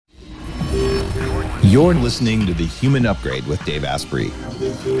You're listening to The Human Upgrade with Dave Asprey,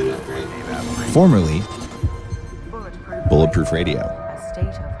 formerly Bulletproof Radio. A state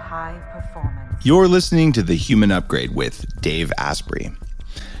of high performance. You're listening to The Human Upgrade with Dave Asprey.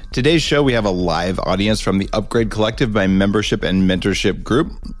 Today's show, we have a live audience from the Upgrade Collective, my membership and mentorship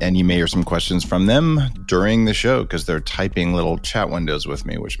group, and you may hear some questions from them during the show because they're typing little chat windows with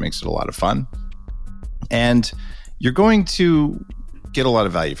me, which makes it a lot of fun. And you're going to get a lot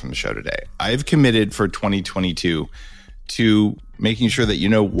of value from the show today. I've committed for 2022 to making sure that you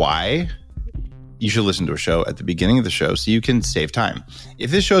know why you should listen to a show at the beginning of the show so you can save time.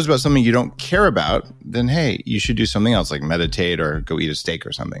 If this show is about something you don't care about, then hey, you should do something else like meditate or go eat a steak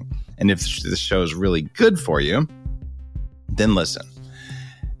or something. And if this show is really good for you, then listen.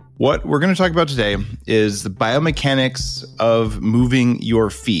 What we're going to talk about today is the biomechanics of moving your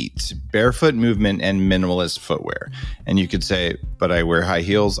feet, barefoot movement and minimalist footwear. And you could say, but I wear high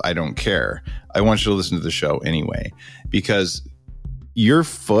heels, I don't care. I want you to listen to the show anyway, because your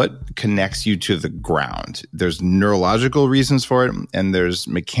foot connects you to the ground. There's neurological reasons for it, and there's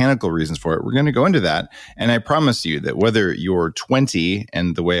mechanical reasons for it. We're going to go into that. And I promise you that whether you're 20,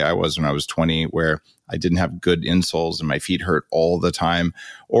 and the way I was when I was 20, where I didn't have good insoles and my feet hurt all the time,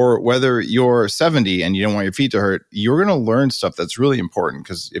 or whether you're 70 and you don't want your feet to hurt, you're going to learn stuff that's really important,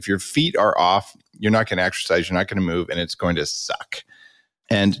 because if your feet are off, you're not going to exercise, you're not going to move, and it's going to suck.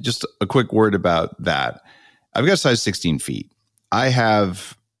 And just a quick word about that. I've got size 16 feet. I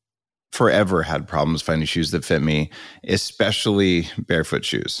have forever had problems finding shoes that fit me, especially barefoot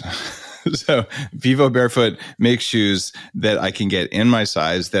shoes. So Vivo Barefoot makes shoes that I can get in my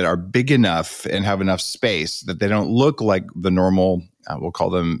size that are big enough and have enough space that they don't look like the normal, we'll call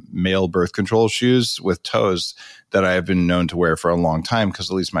them male birth control shoes with toes that I have been known to wear for a long time, because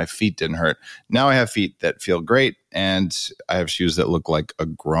at least my feet didn't hurt. Now I have feet that feel great, and I have shoes that look like a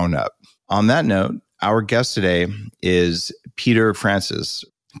grown-up. On that note, our guest today is Peter Francis.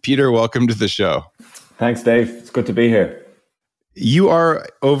 Peter, welcome to the show. Thanks, Dave. It's good to be here. You are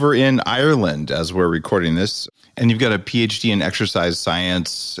over in Ireland as we're recording this, and you've got a Ph.D. in exercise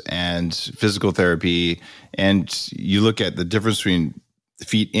science and physical therapy, and you look at the difference between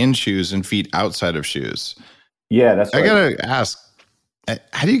feet in shoes and feet outside of shoes. Yeah, that's right. I got to ask,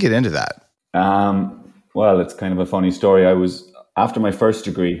 how do you get into that? Well, it's kind of a funny story. After my first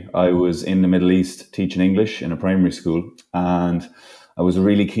degree, I was in the Middle East teaching English in a primary school, and I was a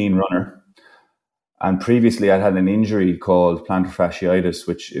really keen runner. And previously, I'd had an injury called plantar fasciitis,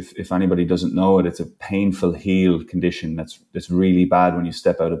 which, if anybody doesn't know it, it's a painful heel condition that's really bad when you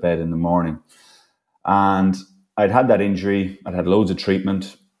step out of bed in the morning. And I'd had that injury. I'd had loads of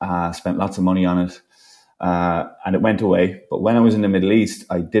treatment, spent lots of money on it, and it went away. But when I was in the Middle East,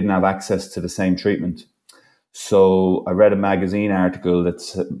 I didn't have access to the same treatment. So I read a magazine article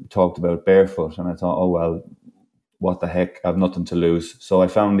that talked about barefoot, and I thought, oh, well, what the heck? I have nothing to lose. So I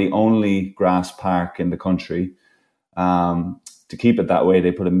found the only grass park in the country. To keep it that way,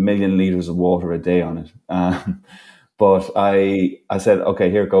 they put 1 million liters of water a day on it. But I said, okay,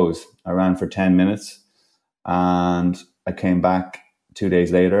 here it goes. I ran for 10 minutes, and I came back 2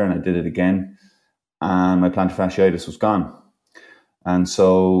 days later, and I did it again, and my plantar fasciitis was gone. And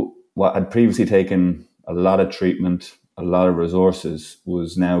so what I'd previously taken a lot of treatment, a lot of resources,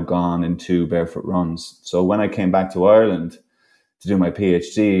 was now gone in 2 barefoot runs. So when I came back to Ireland to do my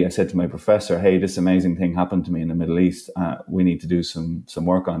PhD, I said to my professor, hey, this amazing thing happened to me in the Middle East. We need to do some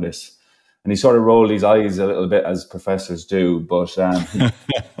work on this. And he sort of rolled his eyes a little bit, as professors do, but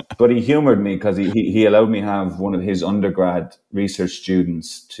but he humored me, because he allowed me have one of his undergrad research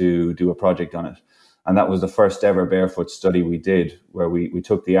students to do a project on it. And that was the first ever barefoot study we did, where we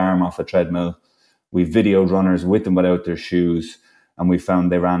took the arm off a treadmill. We videoed runners with and without their shoes, and we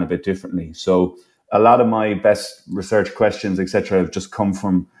found they ran a bit differently. So a lot of my best research questions, etc., have just come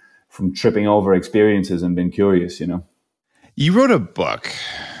from tripping over experiences and being curious, you know. You wrote a book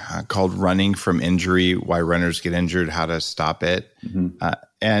called Running from Injury, Why Runners Get Injured, How to Stop It. Mm-hmm.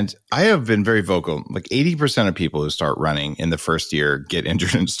 And I have been very vocal. Like 80% of people who start running in the first year get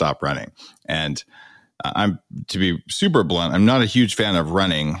injured and stop running. And to be super blunt, I'm not a huge fan of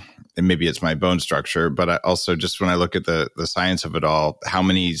running. And maybe it's my bone structure, but I also, just when I look at the science of it all, how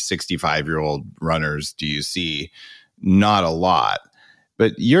many 65-year-old runners do you see? Not a lot.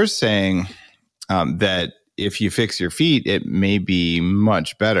 But you're saying that if you fix your feet, it may be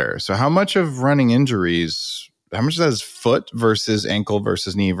much better. So how much of running injuries, how much of that is foot versus ankle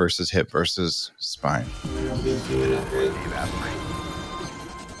versus knee versus hip versus spine?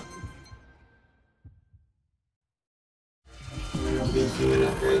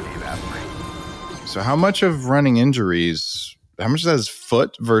 So how much of running injuries How much of that is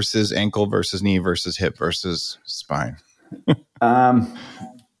foot versus ankle versus knee versus hip versus spine? The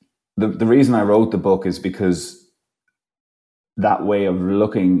reason I wrote the book is because that way of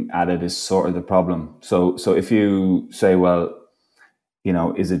looking at it is sort of the problem. So if you say, well,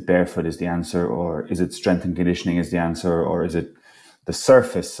 is it barefoot is the answer, or is it strength and conditioning is the answer, or is it the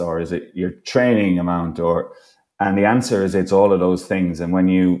surface, or is it your training amount, and the answer is it's all of those things. And when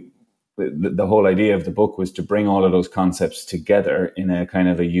the whole idea of the book was to bring all of those concepts together in a kind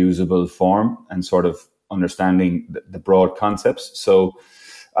of a usable form and sort of understanding the broad concepts. So,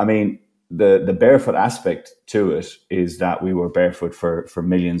 I mean, the barefoot aspect to it is that we were barefoot for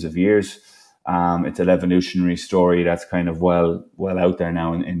millions of years. It's an evolutionary story that's kind of well out there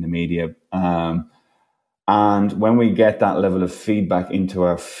now in the media. And when we get that level of feedback into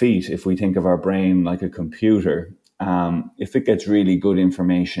our feet, if we think of our brain like a computer, if it gets really good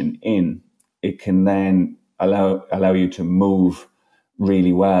information in, it can then allow you to move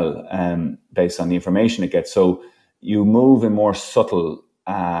really well based on the information it gets. So you move in more subtle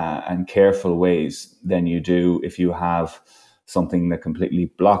and careful ways than you do if you have something that completely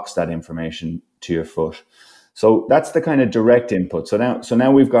blocks that information to your foot. So that's the kind of direct input. So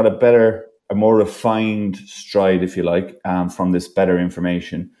now we've got a more refined stride, if you like, from this better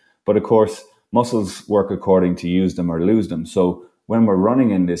information. But of course, muscles work according to use them or lose them. So when we're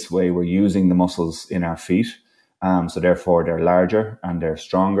running in this way, we're using the muscles in our feet. So therefore, they're larger and they're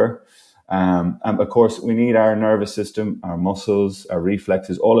stronger. And of course, we need our nervous system, our muscles, our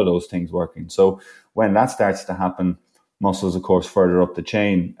reflexes, all of those things working. So when that starts to happen, muscles, of course, further up the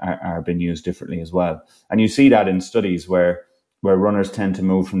chain are being used differently as well. And you see that in studies where runners tend to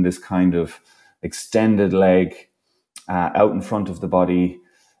move from this kind of extended leg out in front of the body,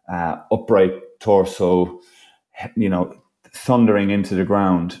 upright torso, thundering into the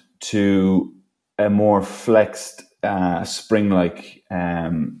ground, to a more flexed, spring-like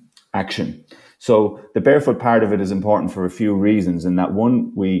action. So the barefoot part of it is important for a few reasons. And that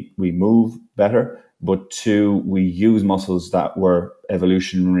one, we move better, but two, we use muscles that were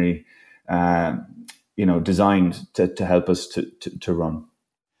evolutionary designed to help us to run.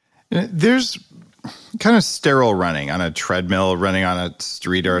 There's kind of sterile running on a treadmill, running on a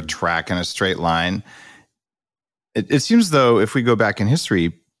street or a track in a straight line. It seems though, if we go back in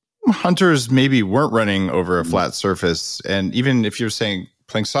history, hunters maybe weren't running over a flat surface. And even if you're saying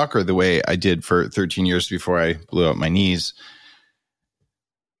playing soccer the way I did for 13 years before I blew out my knees,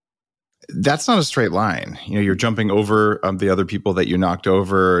 that's not a straight line. You're jumping over the other people that you knocked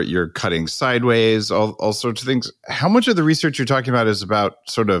over. You're cutting sideways, all sorts of things. How much of the research you're talking about is about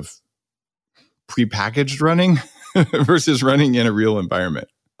sort of prepackaged running versus running in a real environment?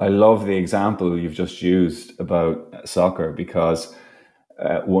 I love the example you've just used about soccer, because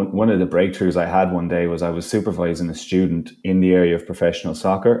one of the breakthroughs I had one day was I was supervising a student in the area of professional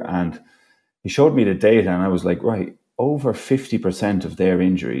soccer, and he showed me the data, and I was like, right, over 50% of their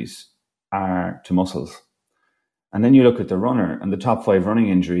injuries are to muscles. And then you look at the runner, and the top 5 running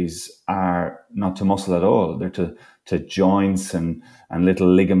injuries are not to muscle at all. They're to joints and little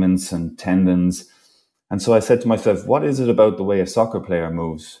ligaments and tendons. And so I said to myself, what is it about the way a soccer player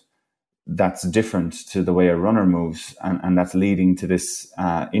moves that's different to the way a runner moves, and that's leading to this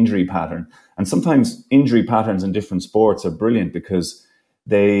injury pattern? And sometimes injury patterns in different sports are brilliant because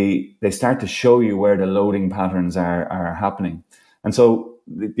they start to show you where the loading patterns are happening. And so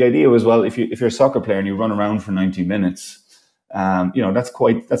the idea was, well, if you're a soccer player and you run around for 90 minutes,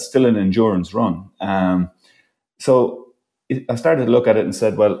 that's still an endurance run. So I started to look at it and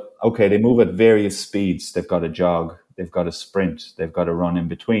said, well, okay, they move at various speeds. They've got to jog, they've got to sprint, they've got to run in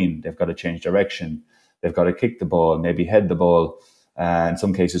between, they've got to change direction, they've got to kick the ball, maybe head the ball, in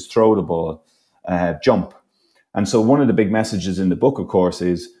some cases throw the ball, jump. And so one of the big messages in the book, of course,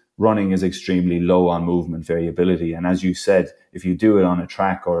 is running is extremely low on movement variability. And as you said, if you do it on a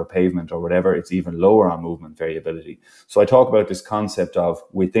track or a pavement or whatever, it's even lower on movement variability. So I talk about this concept of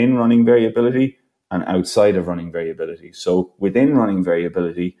within running variability and outside of running variability. So within running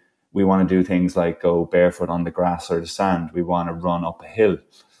variability, we want to do things like go barefoot on the grass or the sand. We want to run up a hill.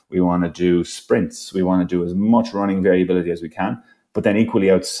 We want to do sprints. We want to do as much running variability as we can. But then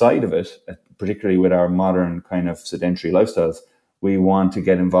equally outside of it, particularly with our modern kind of sedentary lifestyles, we want to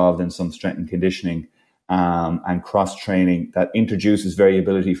get involved in some strength and conditioning and cross-training that introduces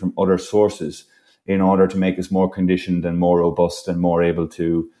variability from other sources in order to make us more conditioned and more robust and more able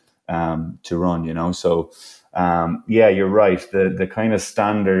to run, So, you're right. The kind of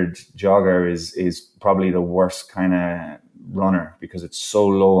standard jogger is probably the worst kind of runner because it's so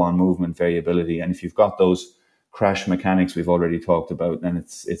low on movement variability. And if you've got those crash mechanics we've already talked about, then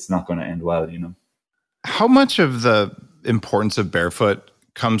it's not going to end well, How much of the importance of barefoot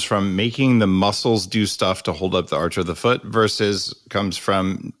comes from making the muscles do stuff to hold up the arch of the foot versus comes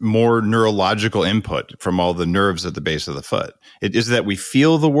from more neurological input from all the nerves at the base of the foot? Is it that we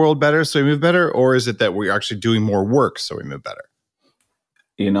feel the world better, so we move better, or is it that we're actually doing more work, so we move better?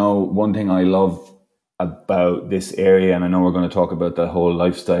 One thing I love about this area, and I know we're going to talk about the whole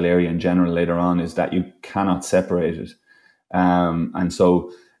lifestyle area in general later on, is that you cannot separate it. And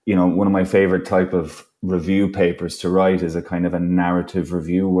so, one of my favorite type of review papers to write is a kind of a narrative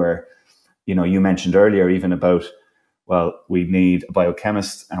review where, you mentioned earlier even about, well, we need a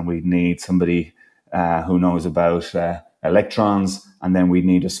biochemist and we need somebody who knows about electrons, and then we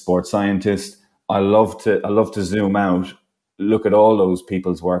need a sports scientist. I love to zoom out, look at all those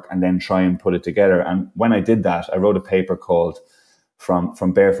people's work, and then try and put it together. And when I did that, I wrote a paper called From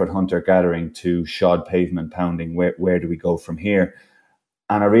Barefoot Hunter Gathering to Shod Pavement Pounding, where do we go from here?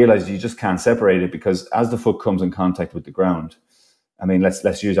 And I realized you just can't separate it, because as the foot comes in contact with the ground, I mean,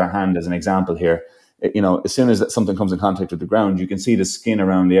 let's use our hand as an example here. As soon as something comes in contact with the ground, you can see the skin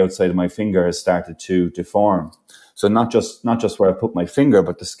around the outside of my finger has started to deform. So not just where I put my finger,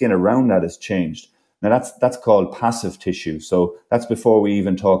 but the skin around that has changed. Now that's called passive tissue. So that's before we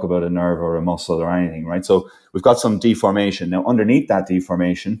even talk about a nerve or a muscle or anything, right? So we've got some deformation. Now underneath that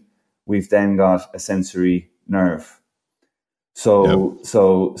deformation, we've then got a sensory nerve. So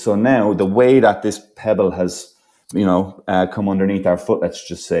now the way that this pebble has, come underneath our foot, let's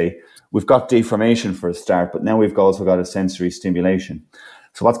just say, we've got deformation for a start, but now we've also got a sensory stimulation.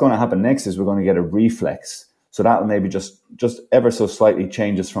 So what's going to happen next is we're going to get a reflex. So that will maybe just ever so slightly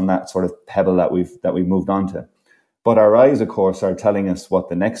changes from that sort of pebble that we've moved on to. But our eyes, of course, are telling us what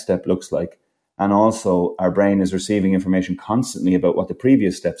the next step looks like. And also our brain is receiving information constantly about what the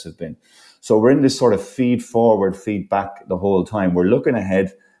previous steps have been. So we're in this sort of feed forward, feed back the whole time. We're looking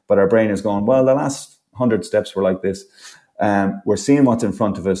ahead, but our brain is going, well, the last 100 steps were like this. We're seeing what's in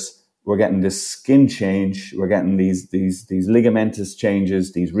front of us. We're getting this skin change. We're getting these ligamentous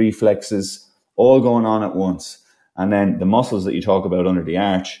changes, these reflexes, all going on at once. And then the muscles that you talk about under the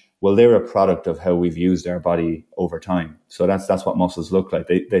arch, well, they're a product of how we've used our body over time. So that's what muscles look like.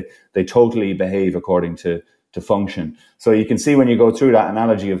 They totally behave according to function. So you can see when you go through that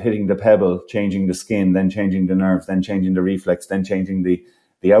analogy of hitting the pebble, changing the skin, then changing the nerves, then changing the reflex, then changing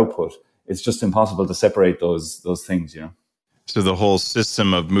the output. It's just impossible to separate those things, So the whole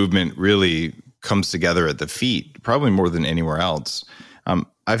system of movement really comes together at the feet, probably more than anywhere else.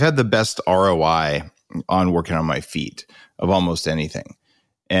 I've had the best ROI on working on my feet of almost anything.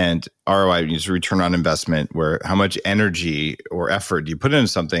 And ROI is return on investment, where how much energy or effort you put into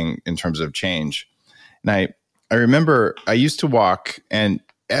something in terms of change. And I remember I used to walk and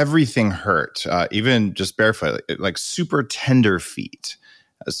everything hurt, even just barefoot, like super tender feet.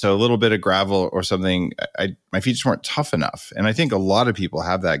 So a little bit of gravel or something, my feet just weren't tough enough. And I think a lot of people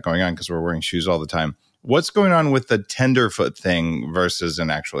have that going on because we're wearing shoes all the time. What's going on with the tenderfoot thing versus an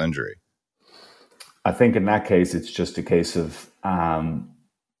actual injury? I think in that case, it's just a case of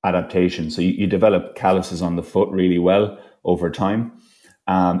adaptation. So you develop calluses on the foot really well over time.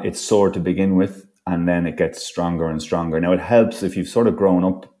 It's sore to begin with, and then it gets stronger and stronger. Now, it helps if you've sort of grown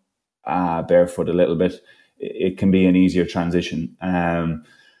up barefoot a little bit. It can be an easier transition.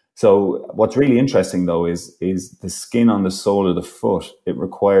 So what's really interesting, though, is the skin on the sole of the foot. It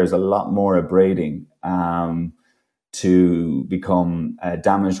requires a lot more abrading to become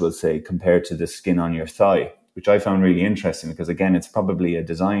damaged, we'll say, compared to the skin on your thigh, which I found really interesting because, again, it's probably a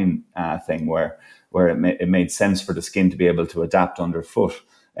design thing where it made sense for the skin to be able to adapt underfoot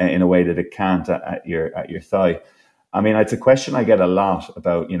in a way that it can't at your thigh. I mean, it's a question I get a lot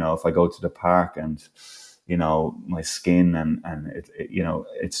about, if I go to the park and my skin and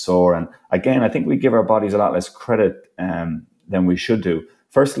it's sore. And again, I think we give our bodies a lot less credit than we should do.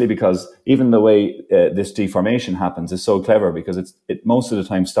 Firstly, because even the way this deformation happens is so clever, because it most of the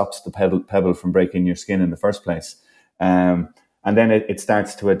time stops the pebble from breaking your skin in the first place. And then it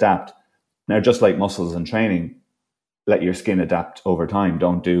starts to adapt. Now, just like muscles and training, let your skin adapt over time.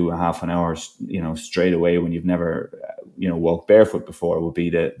 Don't do a half an hour, straight away when you've never, walked barefoot before would be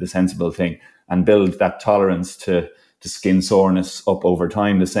the sensible thing, and build that tolerance to skin soreness up over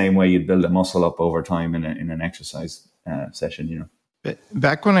time, the same way you'd build a muscle up over time in an exercise session,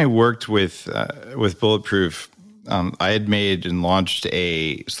 Back when I worked with Bulletproof, I had made and launched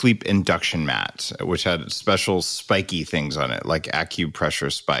a sleep induction mat, which had special spiky things on it, like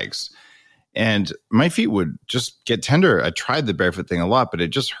acupressure spikes. And my feet would just get tender. I tried the barefoot thing a lot, but it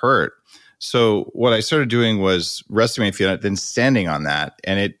just hurt. So what I started doing was resting my feet on it, then standing on that.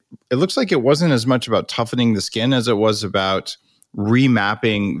 And it looks like it wasn't as much about toughening the skin as it was about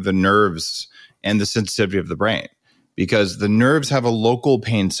remapping the nerves and the sensitivity of the brain. because the nerves have a local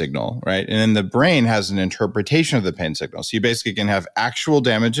pain signal, right? And then the brain has an interpretation of the pain signal. So you basically can have actual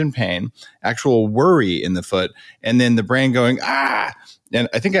damage and pain, actual worry in the foot, and then the brain going, ah. And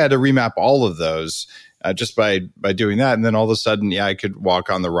I think I had to remap all of those just by doing that. And then all of a sudden, I could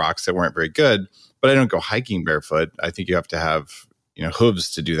walk on the rocks that weren't very good, but I don't go hiking barefoot. I think you have to have hooves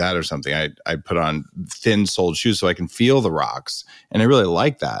to do that or something. I put on thin-soled shoes so I can feel the rocks, and I really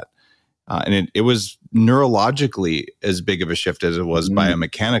like that. And it was neurologically as big of a shift as it was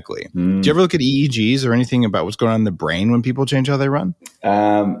biomechanically. Do you ever look at EEGs or anything about what's going on in the brain when people change how they run?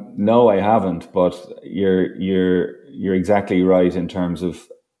 No, I haven't. But you're exactly right in terms of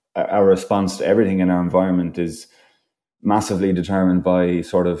our response to everything in our environment is massively determined by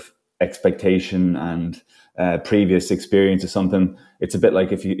sort of expectation and previous experience of something. It's a bit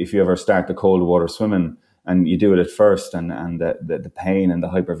like if you ever start the cold water swimming and you do it at first and the pain and the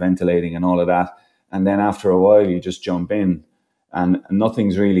hyperventilating and all of that. And then after a while, you just jump in and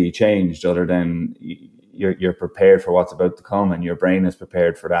nothing's really changed other than you're prepared for what's about to come and your brain is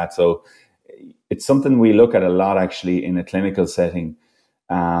prepared for that. So it's something we look at a lot actually in a clinical setting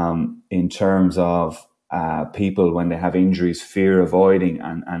in terms of people when they have injuries, fear avoiding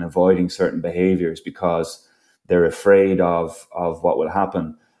and avoiding certain behaviors because they're afraid of what will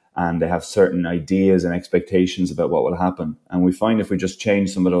happen. And they have certain ideas and expectations about what will happen. And we find if we just change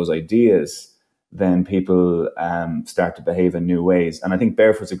some of those ideas, then people start to behave in new ways. And I think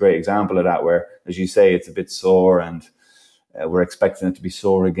barefoot's a great example of that, where, as you say, it's a bit sore and we're expecting it to be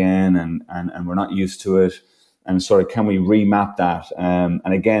sore again and we're not used to it. And sort of, can we remap that? And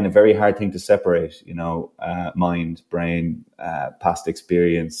again, a very hard thing to separate, mind, brain, past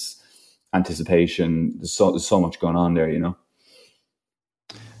experience, anticipation. There's so much going on there,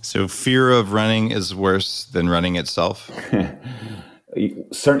 So fear of running is worse than running itself?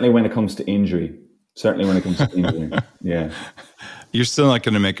 Certainly when it comes to injury. Yeah. You're still not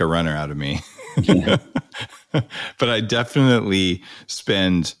going to make a runner out of me. Yeah. But I definitely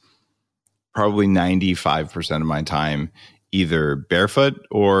spend probably 95% of my time either barefoot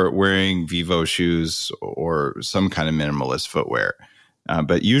or wearing Vivo shoes or some kind of minimalist footwear.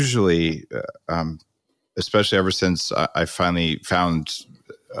 But usually, especially ever since I finally found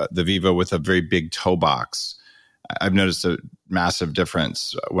the Vivo with a very big toe box, I've noticed a massive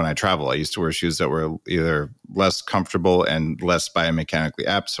difference when I travel. I used to wear shoes that were either less comfortable and less biomechanically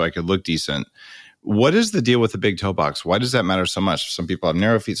apt so I could look decent. What is the deal with the big toe box? Why does that matter so much? Some people have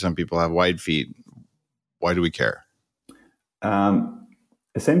narrow feet, some people have wide feet. Why do we care?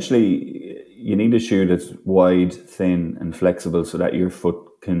 Essentially, you need a shoe that's wide, thin, and flexible so that your foot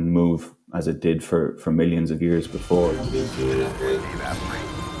can move as it did for millions of years before.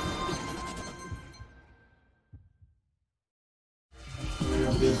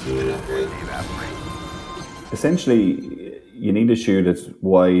 Essentially, you need a shoe that's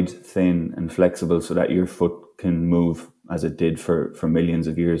wide, thin, and flexible so that your foot can move as it did for millions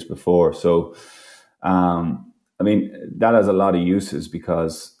of years before. So, that has a lot of uses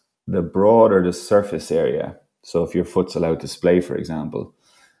because the broader the surface area, so if your foot's allowed to splay, for example,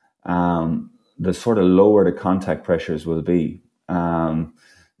 the sort of lower the contact pressures will be.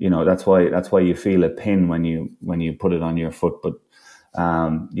 That's why you feel a pin when you put it on your foot, but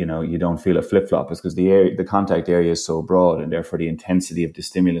you don't feel a flip flop. It's because the contact area is so broad, and therefore the intensity of the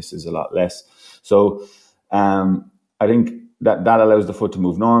stimulus is a lot less. So I think that allows the foot to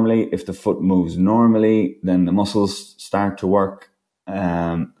move normally. If the foot moves normally, then the muscles start to work,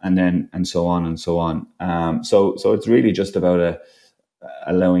 and so on and so on. So it's really just about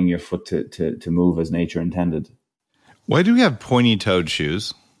allowing your foot to move as nature intended. Why do we have pointy-toed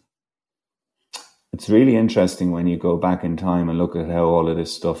shoes? It's really interesting when you go back in time and look at how all of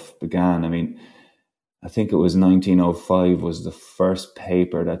this stuff began. I mean, I think it was 1905 was the first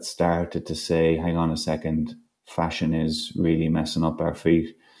paper that started to say, hang on a second, fashion is really messing up our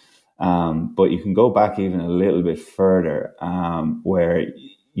feet. But you can go back even a little bit further, where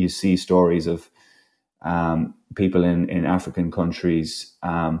you see stories of people in African countries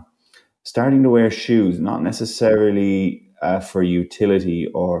starting to wear shoes, not necessarily for utility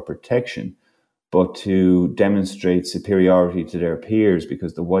or protection, but to demonstrate superiority to their peers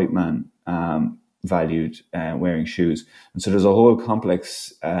because the white man valued wearing shoes. And so there's a whole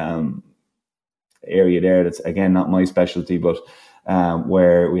complex area there that's, again, not my specialty, but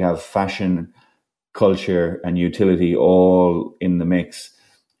where we have fashion, culture, and utility all in the mix.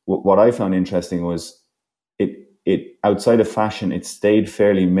 What I found interesting was it outside of fashion, it stayed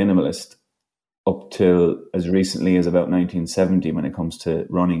fairly minimalist up till as recently as about 1970 when it comes to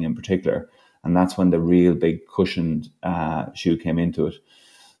running in particular. And that's when the real big cushioned shoe came into it.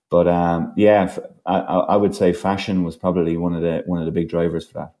 But I would say fashion was probably one of the big drivers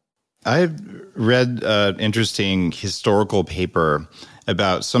for that. I've read an interesting historical paper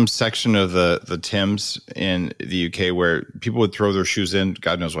about some section of the Thames in the UK where people would throw their shoes in.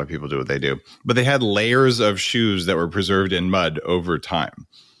 God knows why people do what they do. But they had layers of shoes that were preserved in mud over time.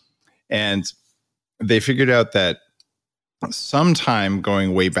 And they figured out that sometime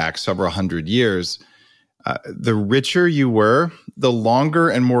going way back several hundred years, the richer you were, the longer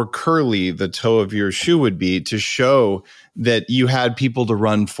and more curly the toe of your shoe would be to show that you had people to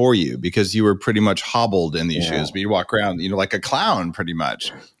run for you because you were pretty much hobbled in these shoes. But you walk around, like a clown pretty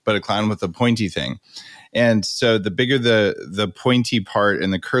much, but a clown with a pointy thing. And so the bigger the pointy part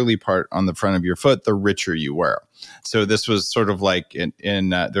and the curly part on the front of your foot, the richer you were. So this was sort of like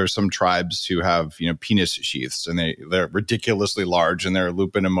there are some tribes who have, penis sheaths, and they're ridiculously large, and they're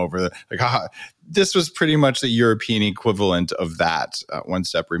looping them over this was pretty much the European equivalent of that, one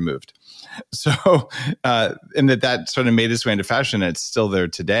step removed. So, and that sort of made its way into fashion. And it's still there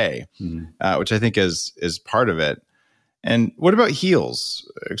today, which I think is part of it. And what about heels?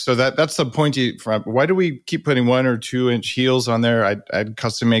 So that's the pointy front. Why do we keep putting 1 or 2 inch heels on there? I had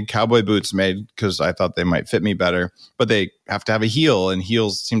custom made cowboy boots made because I thought they might fit me better, but they have to have a heel, and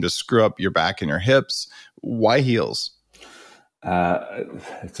heels seem to screw up your back and your hips. Why heels?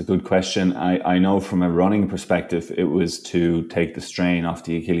 It's a good question. I know from a running perspective, it was to take the strain off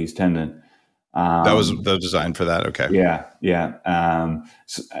the Achilles tendon. That was the design for that. Okay. Yeah.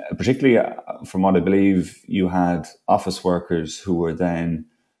 So, particularly from what I believe, you had office workers who were then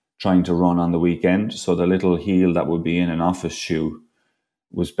trying to run on the weekend. So the little heel that would be in an office shoe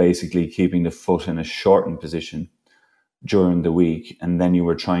was basically keeping the foot in a shortened position during the week. And then you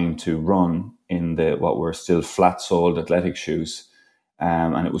were trying to run in what were still flat-soled athletic shoes.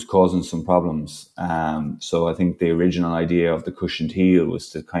 And it was causing some problems. So I think the original idea of the cushioned heel was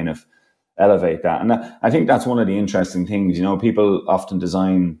to kind of elevate that. And I think that's one of the interesting things. People often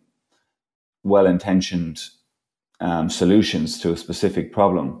design well-intentioned solutions to a specific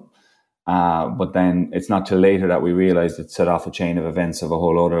problem. But then it's not till later that we realize it set off a chain of events of a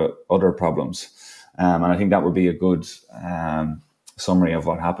whole other problems. And I think that would be a good summary of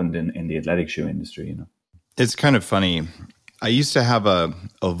what happened in the athletic shoe industry. It's kind of funny. I used to have a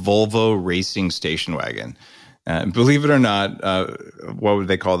Volvo racing station wagon. Believe it or not, what would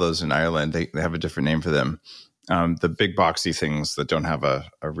they call those in Ireland? They have a different name for them. The big boxy things that don't have a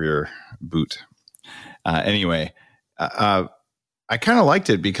rear boot. Anyway, I kind of liked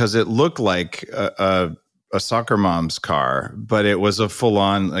it because it looked like a soccer mom's car, but it was a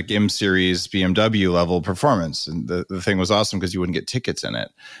full-on like M-Series BMW level performance. And the thing was awesome because you wouldn't get tickets in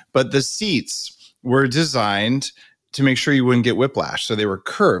it. But the seats were designed to make sure you wouldn't get whiplash. So they were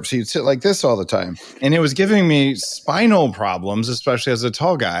curved. So you'd sit like this all the time. And it was giving me spinal problems, especially as a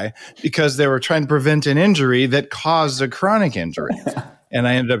tall guy, because they were trying to prevent an injury that caused a chronic injury. And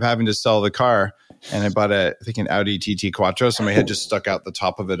I ended up having to sell the car. And I bought an Audi TT Quattro. So my head just stuck out the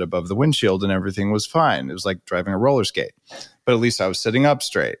top of it above the windshield and everything was fine. It was like driving a roller skate. But at least I was sitting up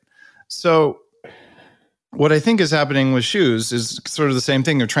straight. So what I think is happening with shoes is sort of the same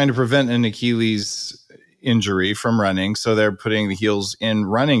thing. They're trying to prevent an Achilles injury from running, so they're putting the heels in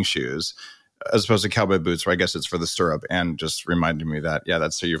running shoes as opposed to cowboy boots, where I guess it's for the stirrup, and just reminded me that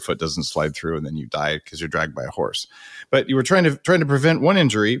that's so your foot doesn't slide through and then you die because you're dragged by a horse. But you were trying to prevent one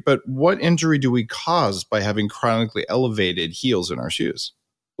injury, but what injury do we cause by having chronically elevated heels in our shoes?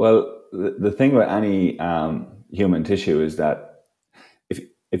 Well, the thing with any human tissue is that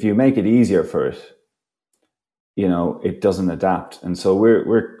if you make it easier for it, it doesn't adapt, and so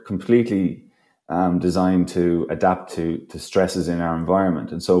we're completely designed to adapt to stresses in our environment.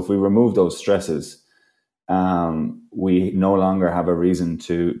 And so if we remove those stresses, we no longer have a reason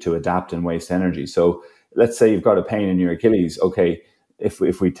to adapt and waste energy. So let's say you've got a pain in your Achilles. Okay, if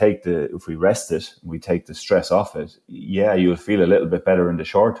we rest it, we take the stress off it, you'll feel a little bit better in the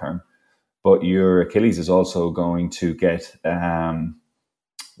short term, but your Achilles is also going to get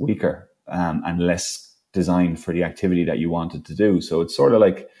weaker and less designed for the activity that you wanted to do. So it's sort of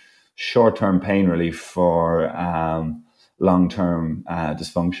like short-term pain relief for long-term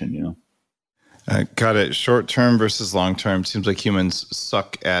dysfunction, Got it. Short-term versus long-term. Seems like humans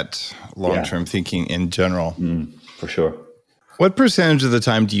suck at long-term thinking in general. For sure. What percentage of the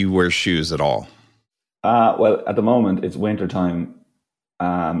time do you wear shoes at all? Well, at the moment, it's wintertime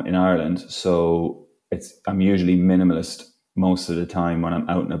in Ireland, so I'm usually minimalist most of the time when I'm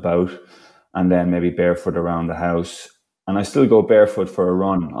out and about, and then maybe barefoot around the house. And I still go barefoot for a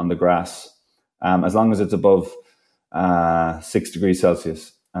run on the grass. As long as it's above 6 degrees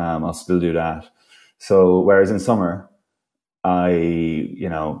Celsius, I'll still do that. So whereas in summer,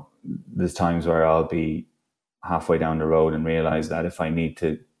 there's times where I'll be halfway down the road and realize that if I need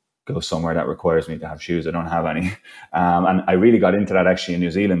to go somewhere that requires me to have shoes, I don't have any. And I really got into that actually in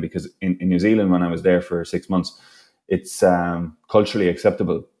New Zealand, because in New Zealand, when I was there for 6 months, it's culturally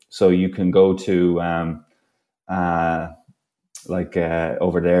acceptable. So you can go to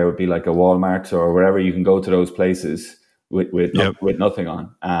over there would be like a Walmart or wherever. You can go to those places with nothing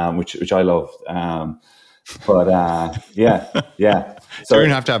on, which I loved. But yeah. So you're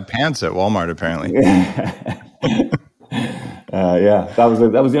gonna have to have pants at Walmart, apparently. That was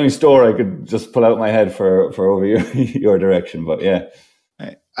the only store I could just pull out my head for over your direction. But yeah,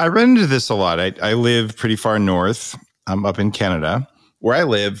 I run into this a lot. I live pretty far north. I'm up in Canada. Where I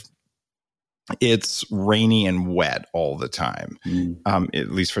live, it's rainy and wet all the time, at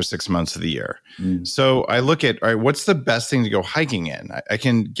least for 6 months of the year. So I look at, all right, what's the best thing to go hiking in? I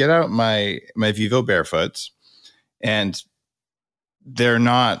can get out my Vivo Barefoots, and they're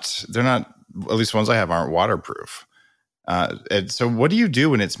not, at least the ones I have aren't waterproof. And so what do you do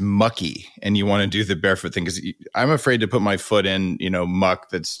when it's mucky and you want to do the barefoot thing? Because I'm afraid to put my foot in, muck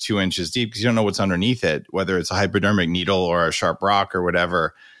that's 2 inches deep, because you don't know what's underneath it, whether it's a hypodermic needle or a sharp rock or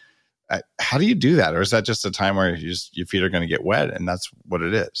whatever. How do you do that? Or is that just a time where your feet are going to get wet and that's what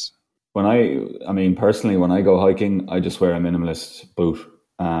it is? Personally, when I go hiking, I just wear a minimalist boot.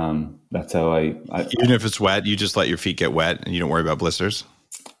 That's how I even if it's wet, you just let your feet get wet and you don't worry about blisters?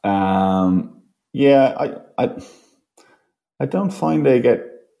 I don't find they get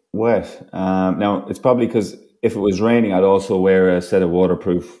wet. Now, it's probably because if it was raining, I'd also wear a set of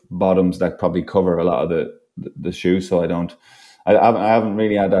waterproof bottoms that probably cover a lot of the shoes. So I haven't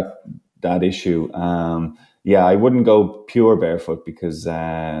really had that issue. I wouldn't go pure barefoot because, if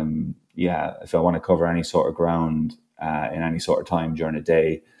I want to cover any sort of ground in any sort of time during the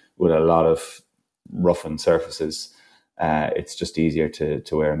day with a lot of roughened surfaces, it's just easier to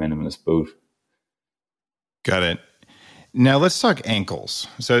wear a minimalist boot. Got it. Now let's talk ankles.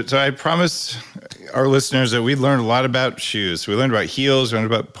 So I promised our listeners that we learned a lot about shoes. We learned about heels, we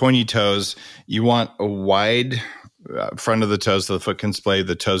learned about pointy toes. You want a wide front of the toes so the foot can splay,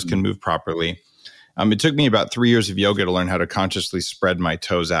 the toes can move properly. It took me about 3 years of yoga to learn how to consciously spread my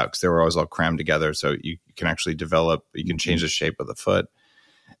toes out, because they were always all crammed together. So you can actually you can change the shape of the foot.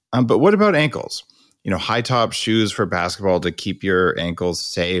 But what about ankles? High top shoes for basketball to keep your ankles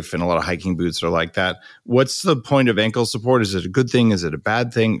safe, and a lot of hiking boots are like that. What's the point of ankle support? Is it a good thing? Is it a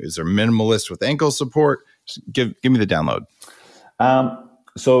bad thing? Is there minimalist with ankle support? Give me the download.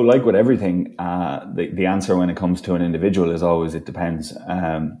 So like with everything, the answer when it comes to an individual is always it depends.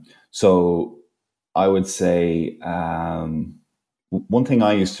 So I would say one thing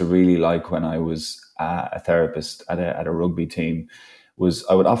I used to really like when I was a therapist at a rugby team was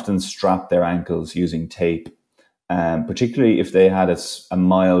I would often strap their ankles using tape, particularly if they had a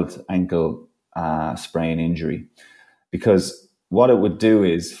mild ankle sprain injury. Because what it would do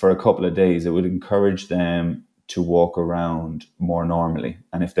is, for a couple of days, it would encourage them to walk around more normally.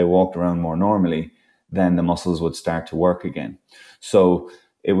 And if they walked around more normally, then the muscles would start to work again. So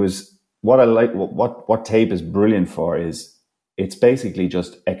it was what I like. What tape is brilliant for is it's basically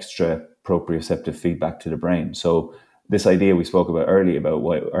just extra proprioceptive feedback to the brain. So this idea we spoke about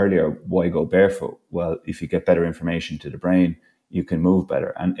why go barefoot? Well, if you get better information to the brain, you can move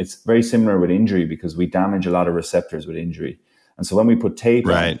better. And it's very similar with injury, because we damage a lot of receptors with injury. And so when we put tape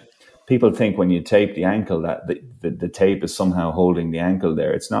on, people think when you tape the ankle that the tape is somehow holding the ankle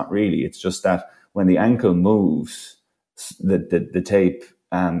there. It's not really. It's just that when the ankle moves, the tape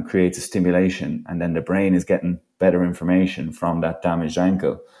creates a stimulation, and then the brain is getting better information from that damaged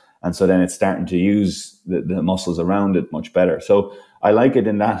ankle. And so then it's starting to use the muscles around it much better. So I like it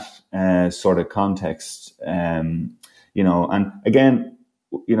in that sort of context. And again,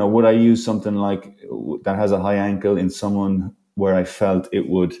 would I use something like that has a high ankle in someone where I felt it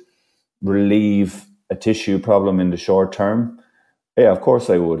would relieve a tissue problem in the short term? Yeah, of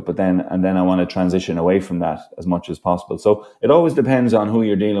course I would. But then I want to transition away from that as much as possible. So it always depends on who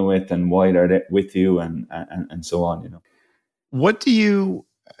you're dealing with and why they're with you and so on, What do you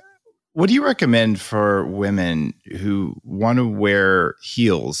recommend for women who want to wear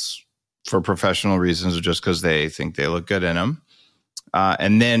heels for professional reasons, or just because they think they look good in them,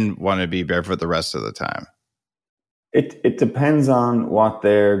 and then want to be barefoot the rest of the time? It depends on what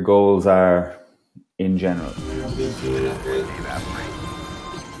their goals are in general.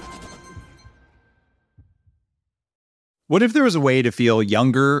 What if there was a way to feel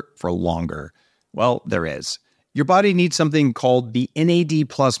younger for longer? Well, there is. Your body needs something called the NAD+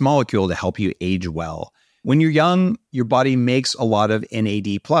 molecule to help you age well. When you're young, your body makes a lot of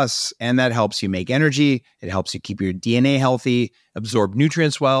NAD+, and that helps you make energy. It helps you keep your DNA healthy, absorb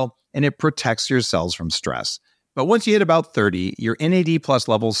nutrients well, and it protects your cells from stress. But once you hit about 30, your NAD+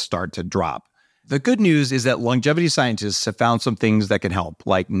 levels start to drop. The good news is that longevity scientists have found some things that can help,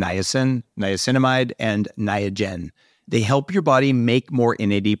 like niacin, niacinamide, and Niagen. They help your body make more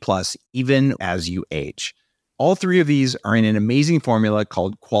NAD+, even as you age. All three of these are in an amazing formula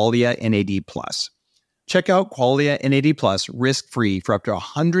called Qualia NAD+. Check out Qualia NAD Plus risk-free for up to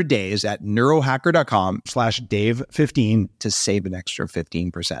 100 days at neurohacker.com/Dave15 to save an extra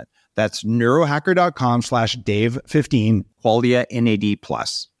 15%. That's neurohacker.com/Dave15, Qualia NAD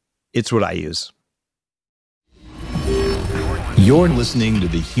Plus. It's what I use. You're listening to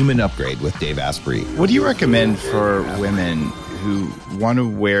The Human Upgrade with Dave Asprey. What do you recommend for women who want to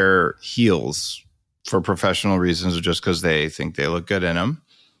wear heels for professional reasons or just because they think they look good in them?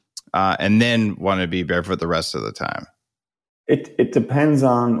 And then want to be barefoot the rest of the time? It depends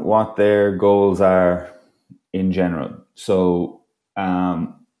on what their goals are in general. So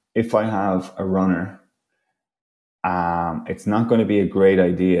if I have a runner, it's not going to be a great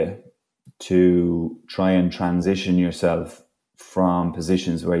idea to try and transition yourself from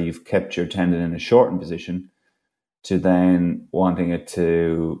positions where you've kept your tendon in a shortened position to then wanting it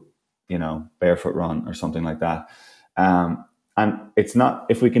to, barefoot run or something like that. And it's not,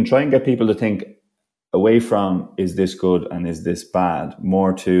 if we can try and get people to think away from, is this good and is this bad,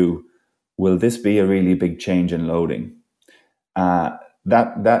 more to, will this be a really big change in loading?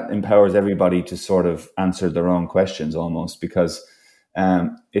 That empowers everybody to sort of answer their own questions almost, because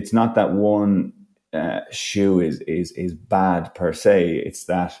it's not that one shoe is bad per se. It's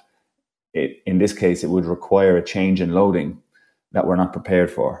that in this case, it would require a change in loading that we're not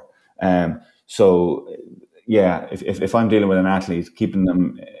prepared for. Yeah, if I'm dealing with an athlete, keeping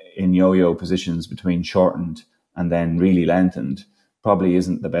them in yo-yo positions between shortened and then really lengthened probably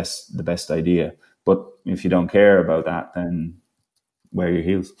isn't the best idea. But if you don't care about that, then wear your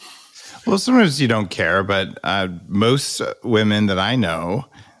heels. Well, sometimes you don't care, but most women that I know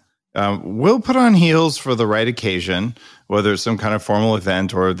will put on heels for the right occasion, whether it's some kind of formal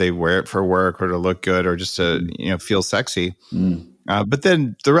event or they wear it for work or to look good or just to feel sexy. But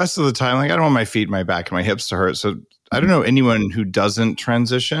then the rest of the time, like, I don't want my feet, my back, and my hips to hurt. So I don't know anyone who doesn't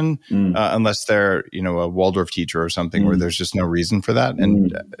transition unless they're, a Waldorf teacher or something where there's just no reason for that.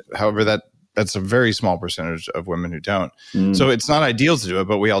 And however, that's a very small percentage of women who don't. So it's not ideal to do it,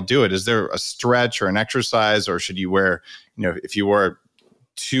 but we all do it. Is there a stretch or an exercise, or should you wear, if you wore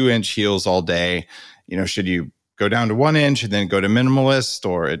 2-inch heels all day, should you go down to 1 inch and then go to minimalist,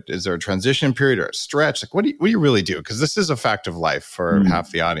 or is there a transition period or a stretch? Like, what do you really do? Because this is a fact of life for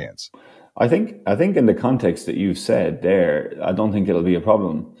half the audience. I think in the context that you've said there, I don't think it'll be a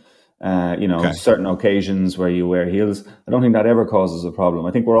problem. Okay. Certain occasions where you wear heels, I don't think that ever causes a problem.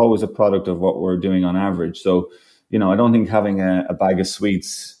 I think we're always a product of what we're doing on average. So, I don't think having a bag of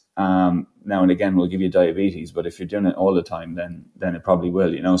sweets now and again will give you diabetes, but if you're doing it all the time, then it probably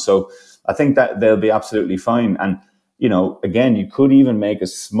will, So I think that they'll be absolutely fine. And, again, you could even make a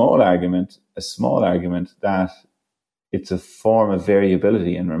small argument that it's a form of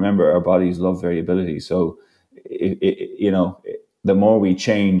variability. And remember, our bodies love variability. So, the more we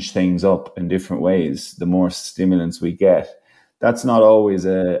change things up in different ways, the more stimulants we get. That's not always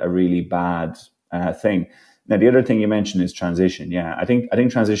a really bad thing. Now, the other thing you mentioned is transition. Yeah, I think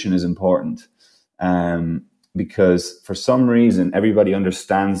transition is important because for some reason, everybody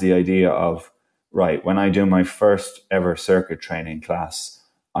understands the idea of, right, when I do my first ever circuit training class,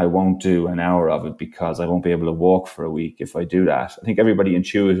 I won't do an hour of it because I won't be able to walk for a week if I do that. I think everybody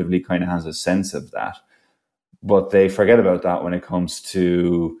intuitively kind of has a sense of that. But they forget about that when it comes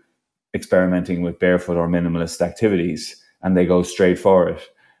to experimenting with barefoot or minimalist activities, and they go straight for it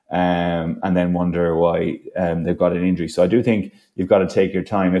and then wonder why they've got an injury. So I do think you've got to take your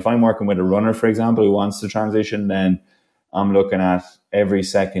time. If I'm working with a runner, for example, who wants to transition, then I'm looking at every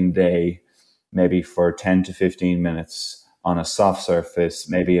second day, maybe for 10 to 15 minutes on a soft surface,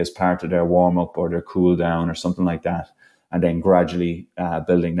 maybe as part of their warm-up or their cool down or something like that, and then gradually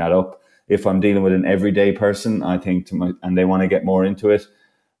building that up. If I'm dealing with an everyday person, I think and they want to get more into it,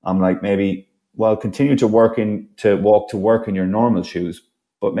 I'm like, maybe, continue to walk to work in your normal shoes,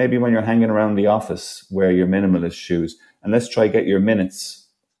 but maybe when you're hanging around the office, wear your minimalist shoes, and let's try get your minutes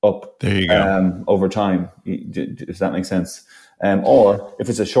up. There you go. Over time, if that makes sense. Or if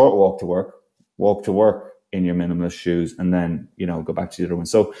it's a short walk to work in your minimalist shoes, and then go back to the other one.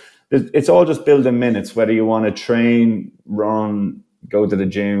 So it's all just building minutes. Whether you want to train, run, go to the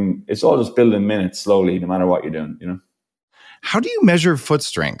gym, it's all just building minutes slowly, no matter what you're doing, How do you measure foot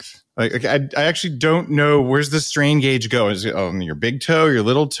strength? Like I actually don't know, where's the strain gauge go? Is it on your big toe, your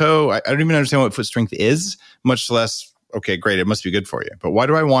little toe? I don't even understand what foot strength is, much less, okay, great, it must be good for you. But why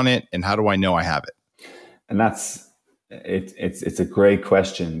do I want it, and how do I know I have it? And that's it. It's a great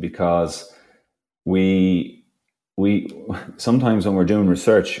question, because we sometimes when we're doing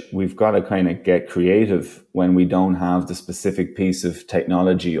research, we've got to kind of get creative when we don't have the specific piece of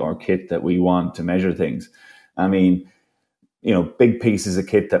technology or kit that we want to measure things. I mean, big pieces of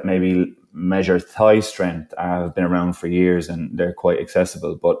kit that maybe measure thigh strength have been around for years and they're quite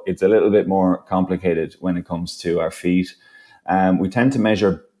accessible, but it's a little bit more complicated when it comes to our feet. We tend to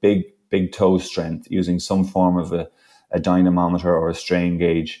measure big toe strength using some form of a dynamometer or a strain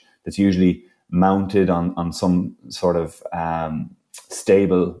gauge that's usually mounted on some sort of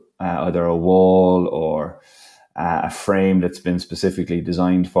stable, either a wall or a frame that's been specifically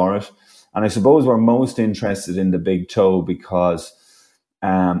designed for it. And I suppose we're most interested in the big toe because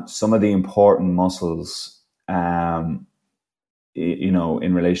some of the important muscles, in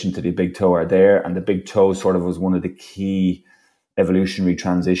relation to the big toe are there. And the big toe sort of was one of the key evolutionary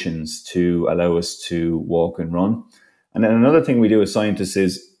transitions to allow us to walk and run. And then another thing we do as scientists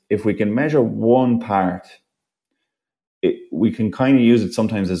is, if we can measure one part, we can kind of use it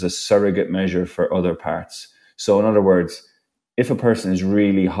sometimes as a surrogate measure for other parts. So in other words, if a person is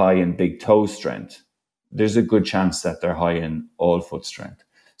really high in big toe strength, there's a good chance that they're high in all foot strength.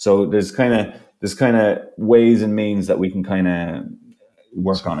 So there's kind of ways and means that we can kind of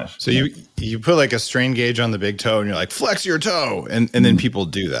work on it. So you put like a strain gauge on the big toe and you're like, flex your toe, and then people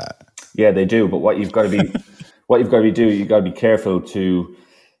do that. Yeah, they do. But what you've got to be careful to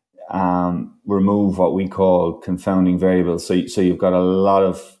remove what we call confounding variables. So you've got a lot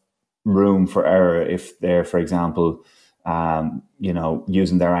of room for error if they're, for example,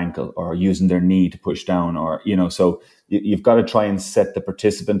 using their ankle or using their knee to push down, or, so you've got to try and set the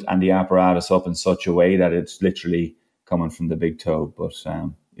participant and the apparatus up in such a way that it's literally coming from the big toe. But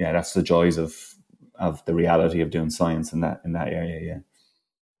that's the joys of the reality of doing science in that area. Yeah.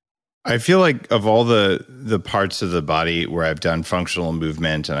 I feel like of all the parts of the body where I've done functional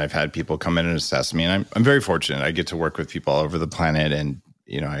movement and I've had people come in and assess me, and I'm very fortunate. I get to work with people all over the planet, and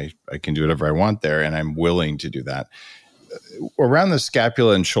I can do whatever I want there, and I'm willing to do that. Around the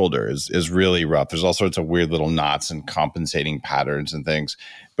scapula and shoulder is really rough. There's all sorts of weird little knots and compensating patterns and things.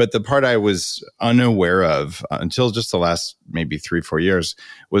 But the part I was unaware of until just the last maybe 3-4 years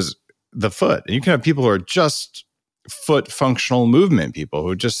was the foot. And you can have people who are just foot functional movement people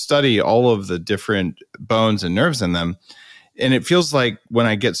who just study all of the different bones and nerves in them. And it feels like when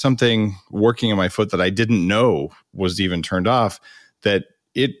I get something working in my foot that I didn't know was even turned off, that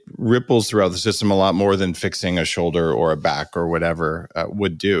it ripples throughout the system a lot more than fixing a shoulder or a back or whatever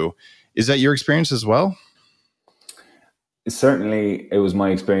would do. Is that your experience as well? Certainly, it was my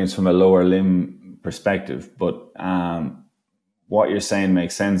experience from a lower limb perspective. But what you're saying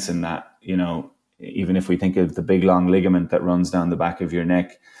makes sense in that, even if we think of the big long ligament that runs down the back of your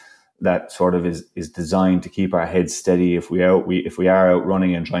neck, that sort of is designed to keep our heads steady. If we are out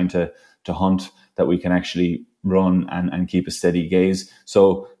running and trying to hunt, that we can actually run and keep a steady gaze.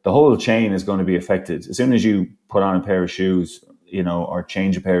 So the whole chain is going to be affected. As soon as you put on a pair of shoes, or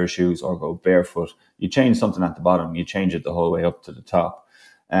change a pair of shoes or go barefoot, you change something at the bottom, you change it the whole way up to the top.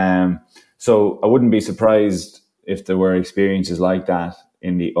 So I wouldn't be surprised if there were experiences like that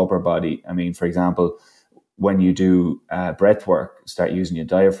in the upper body. I mean, for example, when you do breath work, start using your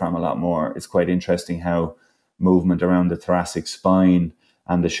diaphragm a lot more, it's quite interesting how movement around the thoracic spine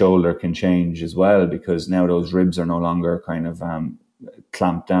and the shoulder can change as well, because now those ribs are no longer kind of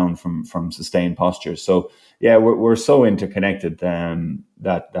clamped down from sustained postures. So yeah, we're so interconnected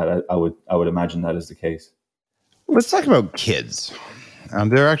that I would imagine that is the case. Let's talk about kids.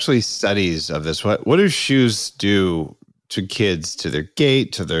 There are actually studies of this. What do shoes do to kids, to their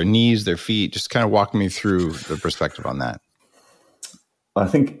gait, to their knees, their feet? Just kind of walk me through the perspective on that. I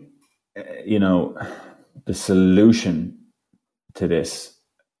think, the solution to this,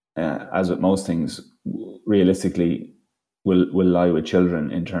 as with most things, realistically will lie with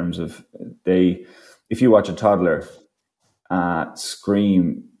children, in terms of if you watch a toddler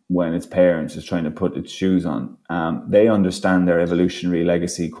scream when its parents is trying to put its shoes on, they understand their evolutionary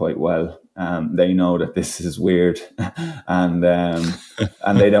legacy quite well. They know that this is weird, and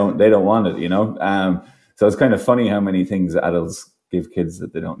they don't want it, So it's kind of funny how many things adults give kids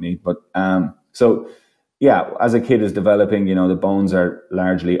that they don't need. But so yeah, as a kid is developing, the bones are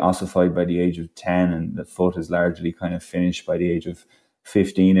largely ossified by the age of 10, and the foot is largely kind of finished by the age of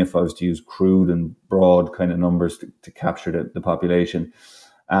 15, if I was to use crude and broad kind of numbers to capture the population.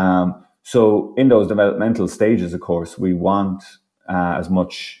 So in those developmental stages, of course, we want as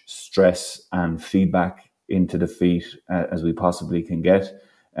much stress and feedback into the feet as we possibly can get,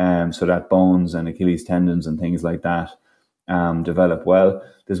 so that bones and Achilles tendons and things like that develop well.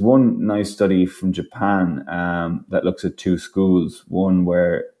 There's one nice study from Japan that looks at two schools, one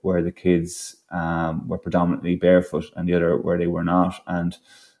where the kids were predominantly barefoot and the other where they were not. And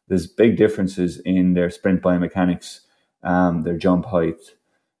there's big differences in their sprint biomechanics, their jump height,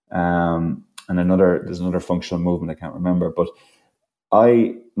 and there's another functional movement I can't remember. But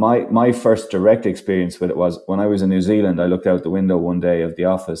my first direct experience with it was when I was in New Zealand. I looked out the window one day of the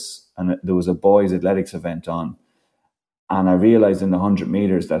office and there was a boys' athletics event on. And I realized in the 100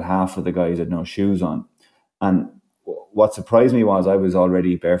 meters that half of the guys had no shoes on. And what surprised me was I was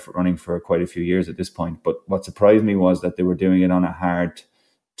already barefoot running for quite a few years at this point. But what surprised me was that they were doing it on a hard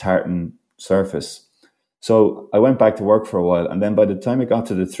tartan surface. So I went back to work for a while. And then by the time it got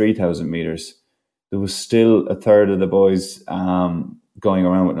to the 3,000 meters, there was still a third of the boys going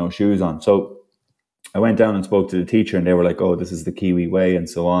around with no shoes on. So I went down and spoke to the teacher and they were like, oh, this is the Kiwi way and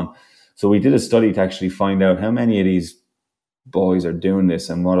so on. So we did a study to actually find out how many of these boys are doing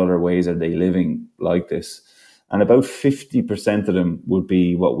this and what other ways are they living like this. And about 50% of them would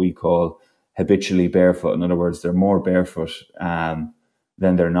be what we call habitually barefoot. In other words, they're more barefoot than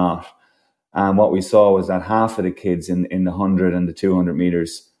they're not. And what we saw was that half of the kids in the 100 and the 200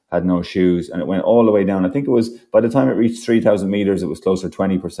 meters had no shoes, and it went all the way down. I think it was, by the time it reached 3,000 meters, it was closer to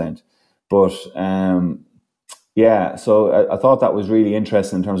 20%. But so I thought that was really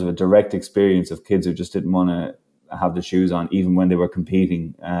interesting in terms of a direct experience of kids who just didn't want to have the shoes on, even when they were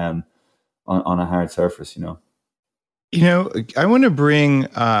competing on a hard surface, you know. You know, I want to bring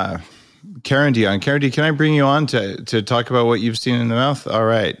Karen D on. Karen D, can I bring you on to talk about what you've seen in the mouth? All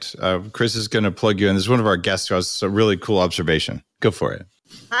right. Chris is going to plug you in. This is one of our guests who has a really cool observation. Go for it.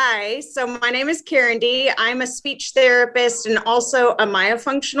 Hi, so my name is Karen D. I'm a speech therapist and also a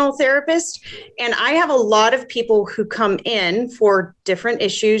myofunctional therapist. And I have a lot of people who come in for different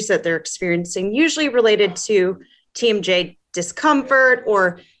issues that they're experiencing, usually related to TMJ discomfort,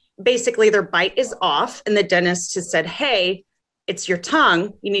 or basically their bite is off and the dentist has said, hey, it's your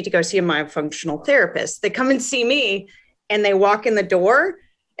tongue. You need to go see a myofunctional therapist. They come and see me and they walk in the door.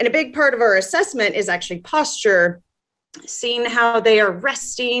 And a big part of our assessment is actually posture, seeing how they are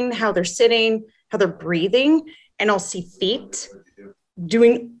resting, how they're sitting, how they're breathing. And I'll see feet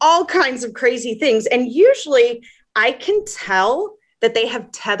doing all kinds of crazy things. And usually I can tell that they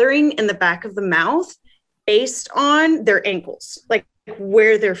have tethering in the back of the mouth based on their ankles, like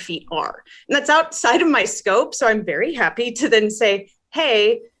where their feet are. And that's outside of my scope. So I'm very happy to then say,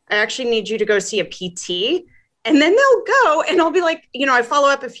 hey, I actually need you to go see a PT. And then they'll go and I'll be like, I follow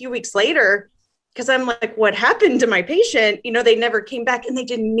up a few weeks later because I'm like, what happened to my patient? They never came back and they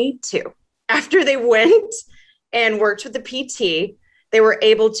didn't need to. After they went and worked with the PT, they were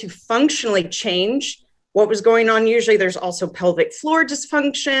able to functionally change what was going on. Usually there's also pelvic floor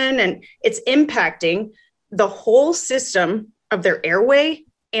dysfunction and it's impacting the whole system of their airway,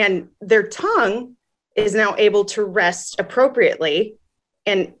 and their tongue is now able to rest appropriately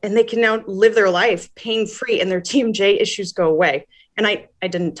and they can now live their life pain-free and their TMJ issues go away. And I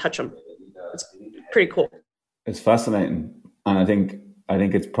didn't touch them. It's pretty cool. It's fascinating. And I think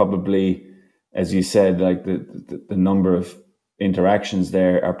it's probably, as you said, like the number of interactions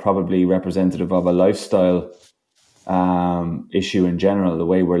there are probably representative of a lifestyle issue in general, the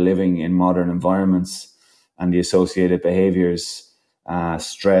way we're living in modern environments and the associated behaviors,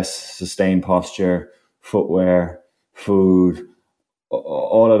 stress, sustained posture, footwear, food,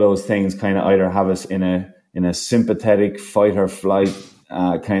 all of those things kind of either have us in a sympathetic fight or flight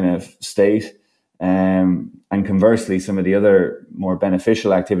kind of state. And conversely, some of the other more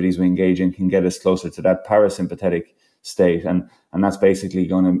beneficial activities we engage in can get us closer to that parasympathetic state. And that's basically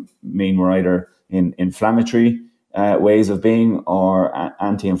going to mean we're either in inflammatory ways of being or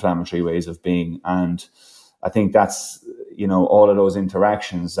anti-inflammatory ways of being. And I think that's, all of those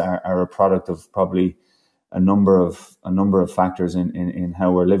interactions are a product of probably a number of factors in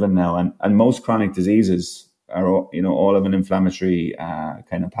how we're living now. And most chronic diseases are, all of an inflammatory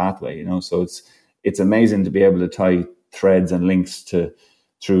kind of pathway, So it's amazing to be able to tie threads and links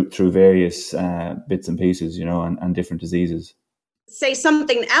through various bits and pieces, and different diseases. Say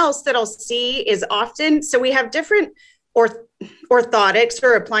something else that I'll see is often, so we have different orthotics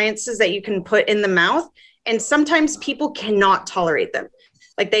or appliances that you can put in the mouth. And sometimes people cannot tolerate them.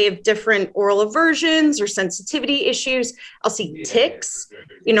 Like they have different oral aversions or sensitivity issues. I'll see tics,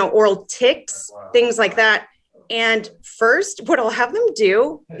 oral tics, things like that. And first, what I'll have them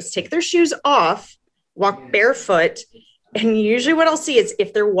do is take their shoes off, walk barefoot. And usually what I'll see is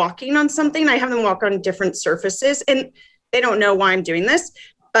if they're walking on something, I have them walk on different surfaces. And They don't know why I'm doing this,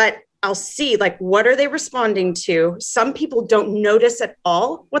 but I'll see like, what are they responding to? Some people don't notice at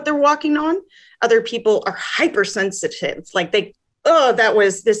all what they're walking on. Other people are hypersensitive. Like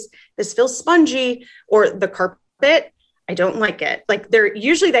this feels spongy, or the carpet, I don't like it. Like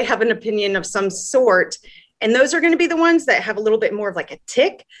they have an opinion of some sort. And those are going to be the ones that have a little bit more of like a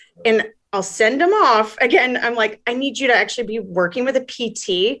tick. And I'll send them off. Again, I'm like, I need you to actually be working with a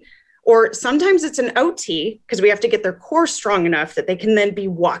PT, or sometimes it's an OT, because we have to get their core strong enough that they can then be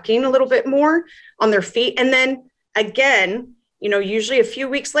walking a little bit more on their feet. And then again, usually a few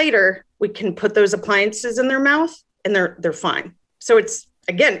weeks later, we can put those appliances in their mouth and they're fine. So it's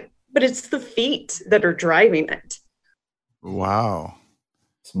the feet that are driving it. Wow.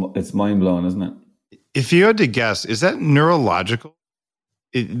 It's mind blowing, isn't it? If you had to guess, is that neurological?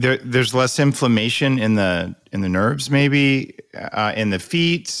 There's less inflammation in the nerves, maybe in the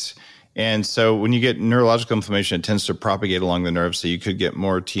feet. And so when you get neurological inflammation, it tends to propagate along the nerves, so you could get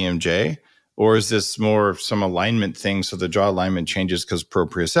more TMJ. Or is this more some alignment thing? So the jaw alignment changes because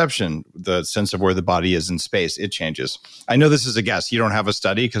proprioception, the sense of where the body is in space, it changes. I know this is a guess. You don't have a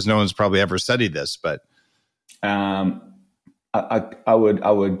study because no one's probably ever studied this, but I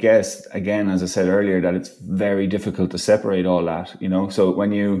would guess, again, as I said earlier, that it's very difficult to separate all that. So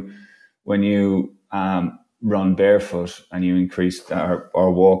when you run barefoot and you increase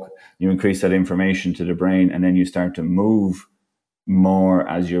or walk, you increase that information to the brain, and then you start to move more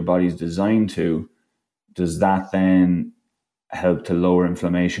as your body's designed to. Does that then help to lower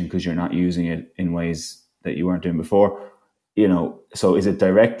inflammation because you're not using it in ways that you weren't doing before? So is it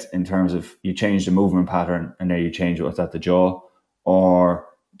direct in terms of you change the movement pattern and then you change what's at the jaw, or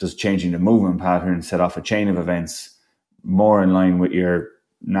does changing the movement pattern set off a chain of events more in line with your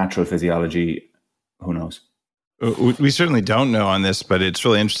natural physiology? Who knows? We certainly don't know on this, but it's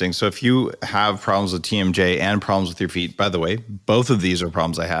really interesting. So if you have problems with TMJ and problems with your feet, by the way, both of these are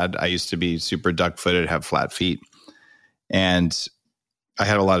problems I had. I used to be super duck-footed, have flat feet. And I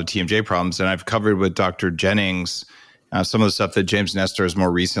had a lot of TMJ problems. And I've covered with Dr. Jennings some of the stuff that James Nestor has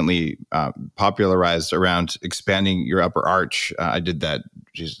more recently popularized around expanding your upper arch. I did that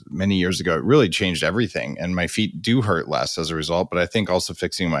many years ago. It really changed everything. And my feet do hurt less as a result. But I think also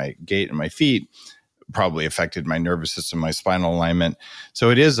fixing my gait and my feet probably affected my nervous system, my spinal alignment.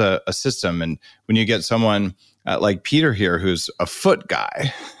 So it is a system. And when you get someone like Peter here, who's a foot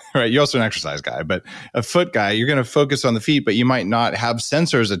guy, right? You're also an exercise guy, but a foot guy, you're going to focus on the feet, but you might not have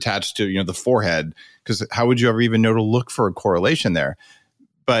sensors attached to, the forehead, because how would you ever even know to look for a correlation there?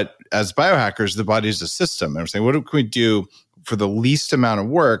 But as biohackers, the body is a system. And I'm saying, what can we do for the least amount of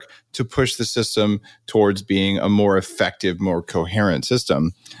work to push the system towards being a more effective, more coherent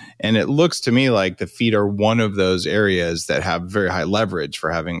system? And it looks to me like the feet are one of those areas that have very high leverage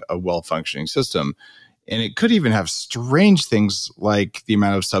for having a well-functioning system. And it could even have strange things like the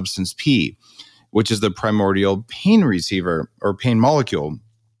amount of substance P, which is the primordial pain receiver or pain molecule.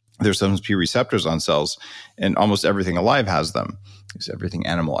 There's substance P receptors on cells, and almost everything alive has them. It's everything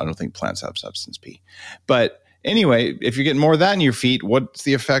animal. I don't think plants have substance P. But anyway, if you're getting more of that in your feet, what's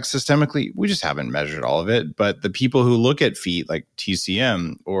the effect systemically? We just haven't measured all of it. But the people who look at feet like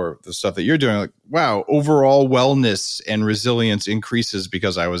TCM or the stuff that you're doing, like, wow, overall wellness and resilience increases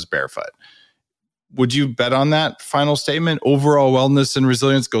because I was barefoot. Would you bet on that final statement? Overall wellness and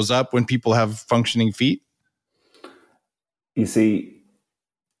resilience goes up when people have functioning feet? You see,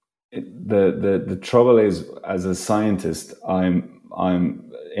 the trouble is, as a scientist, I'm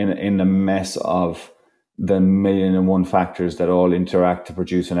in the mess of the 1,000,001 factors that all interact to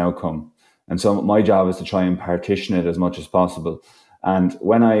produce an outcome. And so my job is to try and partition it as much as possible. And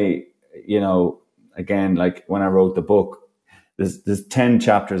when I, again, like when I wrote the book, there's 10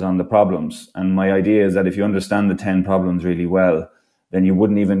 chapters on the problems. And my idea is that if you understand the 10 problems really well, then you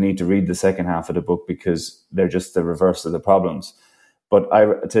wouldn't even need to read the second half of the book because they're just the reverse of the problems. But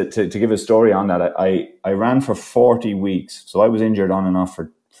to give a story on that, I ran for 40 weeks. So I was injured on and off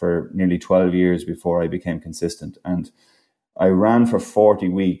for nearly 12 years before I became consistent. And I ran for 40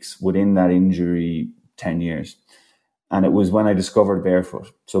 weeks within that injury 10 years. And it was when I discovered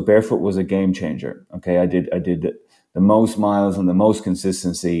barefoot. So barefoot was a game changer. Okay, I did the most miles and the most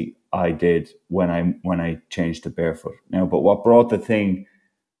consistency I did when I changed to barefoot. Now, but what brought the thing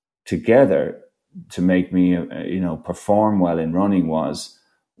together to make me, perform well in running was,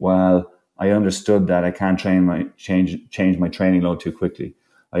 well, I understood that I can't change my training load too quickly.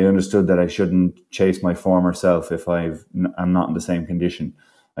 I understood that I shouldn't chase my former self if I'm not in the same condition.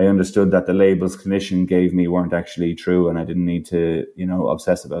 I understood that the labels clinician gave me weren't actually true, and I didn't need to,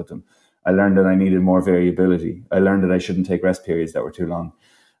 obsess about them. I learned that I needed more variability. I learned that I shouldn't take rest periods that were too long.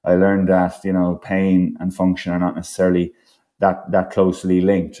 I learned that, pain and function are not necessarily that closely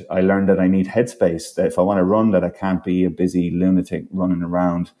linked. I learned that I need headspace, that if I want to run, that I can't be a busy lunatic running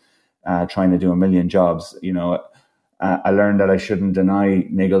around trying to do a million jobs. I learned that I shouldn't deny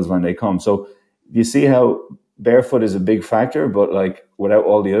niggles when they come. So you see how barefoot is a big factor, but like without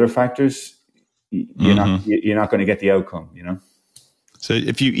all the other factors, you're not going to get the outcome, So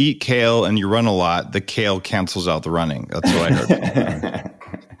if you eat kale and you run a lot, the kale cancels out the running. That's what I heard.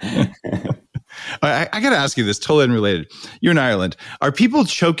 I got to ask you this, totally unrelated. You're in Ireland. Are people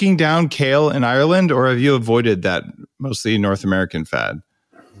choking down kale in Ireland, or have you avoided that mostly North American fad?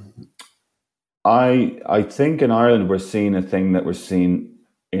 I think in Ireland we're seeing a thing that we're seeing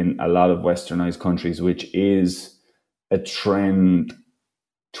in a lot of westernized countries, which is a trend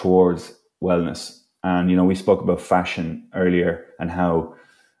towards wellness. And, we spoke about fashion earlier and how,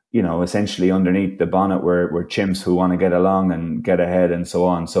 essentially underneath the bonnet, we're chimps who want to get along and get ahead and so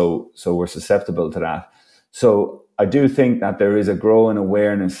on. So we're susceptible to that. So I do think that there is a growing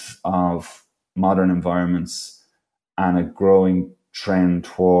awareness of modern environments and a growing trend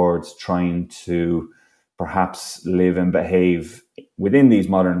towards trying to perhaps live and behave within these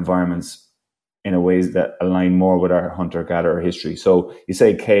modern environments in a ways that align more with our hunter-gatherer history. So you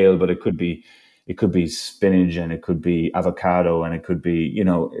say kale, but it could be spinach, and it could be avocado, and it could be,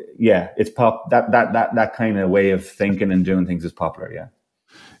 it's that kind of way of thinking and doing things is popular. Yeah.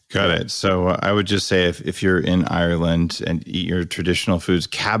 Got it. So I would just say if you're in Ireland and eat your traditional foods,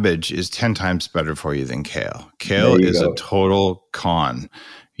 cabbage is 10 times better for you than kale. Kale is a total con.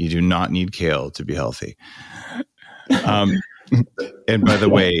 You do not need kale to be healthy. And by the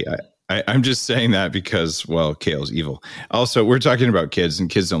way, I'm just saying that because, well, kale's evil. Also, we're talking about kids, and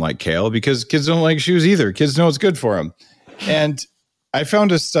kids don't like kale because kids don't like shoes either. Kids know it's good for them. And I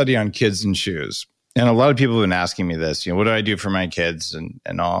found a study on kids and shoes. And a lot of people have been asking me this, what do I do for my kids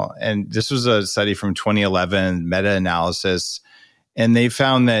and all? And this was a study from 2011, meta-analysis. And they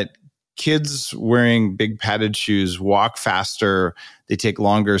found that kids wearing big padded shoes walk faster, they take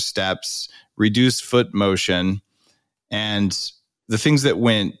longer steps, reduce foot motion, and the things that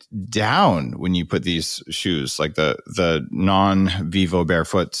went down when you put these shoes, like the non-Vivo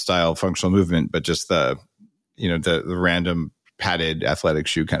barefoot style functional movement, but just the random padded athletic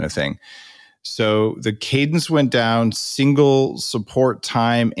shoe kind of thing. So the cadence went down, single support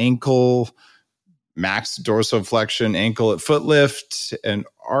time, ankle, max dorsiflexion, ankle at foot lift, and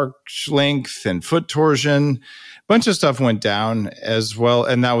arch length and foot torsion. A bunch of stuff went down as well.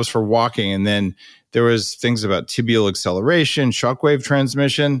 And that was for walking. And then there was things about tibial acceleration, shockwave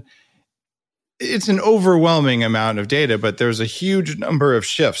transmission. It's an overwhelming amount of data, but there's a huge number of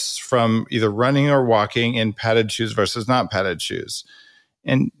shifts from either running or walking in padded shoes versus not padded shoes.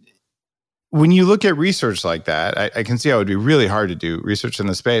 And when you look at research like that, I can see how it would be really hard to do research in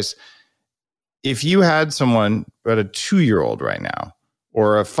the space. If you had someone, about a 2-year-old right now,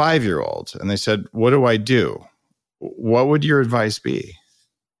 or a 5-year-old, and they said, what do I do? What would your advice be?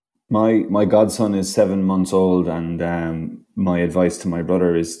 My godson is 7 months old, and my advice to my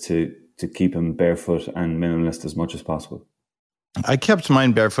brother is to keep him barefoot and minimalist as much as possible. I kept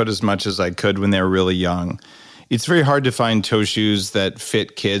mine barefoot as much as I could when they were really young. It's very hard to find toe shoes that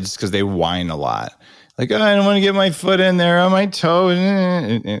fit kids because they whine a lot. Like, I don't want to get my foot in there on my toe.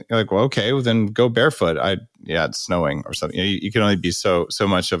 And like, well, okay, well, then go barefoot. It's snowing or something. You can only be so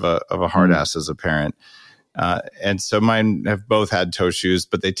much of a hard ass as a parent. And so mine have both had toe shoes,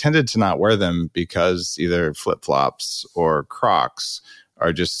 but they tended to not wear them because either flip-flops or Crocs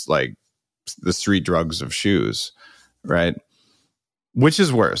are just like the street drugs of shoes, right? Which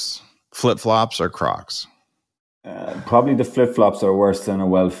is worse, flip-flops or Crocs? Probably the flip-flops are worse than a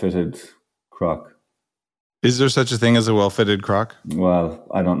well-fitted Croc. Is there such a thing as a well-fitted Croc? Well,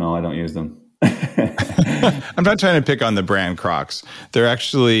 I don't know. I don't use them. I'm not trying to pick on the brand Crocs. They're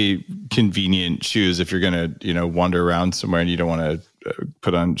actually convenient shoes if you're going to, wander around somewhere and you don't want to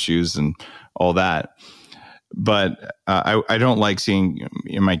put on shoes and all that. But I don't like seeing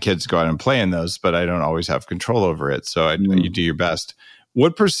my kids go out and play in those, but I don't always have control over it. So you do your best.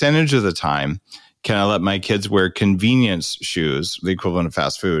 What percentage of the time can I let my kids wear convenience shoes, the equivalent of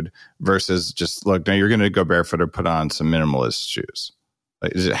fast food, versus just, look, now you're going to go barefoot or put on some minimalist shoes?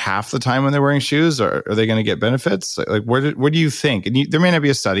 Like, is it half the time when they're wearing shoes, or are they going to get benefits? Like, where do you think? And there may not be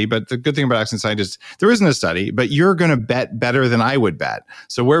a study, but the good thing about Action Scientists, there isn't a study, but you're going to bet better than I would bet.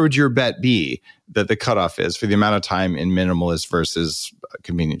 So where would your bet be that the cutoff is for the amount of time in minimalist versus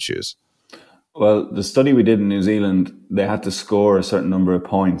convenient shoes? Well, the study we did in New Zealand, they had to score a certain number of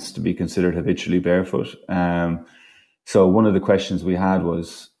points to be considered habitually barefoot. So one of the questions we had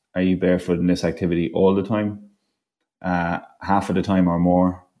was, are you barefoot in this activity all the time? Half of the time or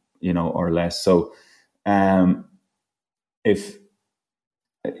more, or less. So if,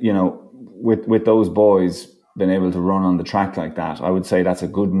 with those boys being able to run on the track like that, I would say that's a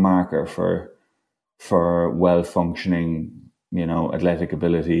good marker for well-functioning, athletic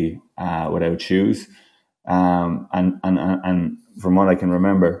ability without shoes. And from what I can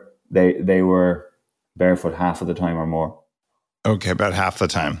remember, they were barefoot half of the time or more. Okay, about half the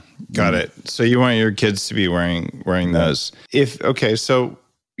time. Got it. So you want your kids to be wearing those. So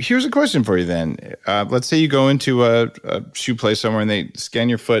here's a question for you then. Let's say you go into a shoe place somewhere and they scan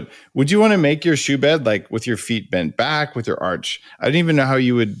your foot. Would you want to make your shoe bed like with your feet bent back, with your arch? I don't even know how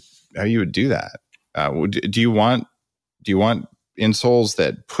you would do that. Do you want insoles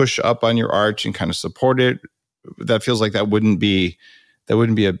that push up on your arch and kind of support it? That feels like that wouldn't be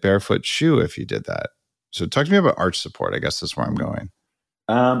a barefoot shoe if you did that. So talk to me about arch support. I guess that's where I'm going.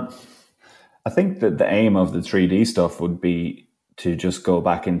 I think that the aim of the 3D stuff would be to just go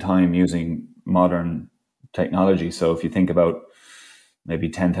back in time using modern technology. So if you think about maybe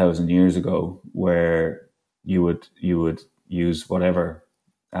 10,000 years ago, where you would use whatever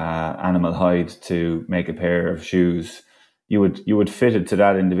animal hide to make a pair of shoes, you would fit it to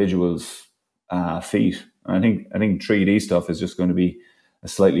that individual's feet. And I think 3D stuff is just going to be a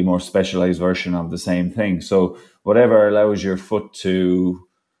slightly more specialized version of the same thing. So whatever allows your foot to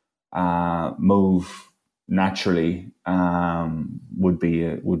move naturally would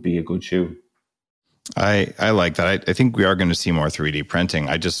be a good shoe. I like that. I think we are going to see more 3D printing.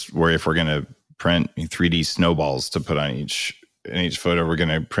 I just worry if we're going to print 3D snowballs to put on each foot, or we're going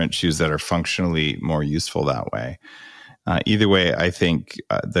to print shoes that are functionally more useful that way. Either way, I think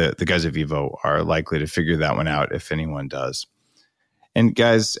the guys at Vivo are likely to figure that one out if anyone does. And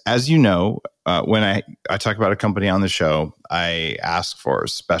guys, as you know, when I talk about a company on the show, I ask for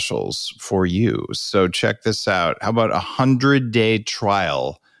specials for you. So check this out. How about 100-day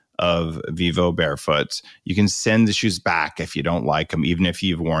trial of Vivo Barefoot? You can send the shoes back if you don't like them, even if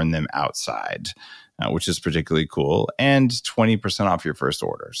you've worn them outside, which is particularly cool, and 20% off your first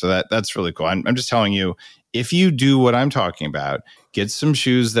order. So that's really cool. I'm just telling you, if you do what I'm talking about, get some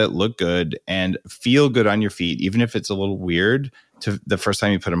shoes that look good and feel good on your feet, even if it's a little weird to the first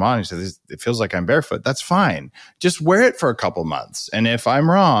time you put them on, you say, it feels like I'm barefoot. That's fine. Just wear it for a couple months. And if I'm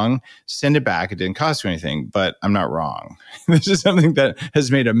wrong, send it back. It didn't cost you anything, but I'm not wrong. This is something that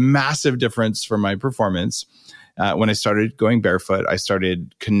has made a massive difference for my performance. When I started going barefoot, I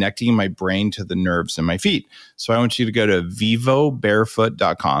started connecting my brain to the nerves in my feet. So I want you to go to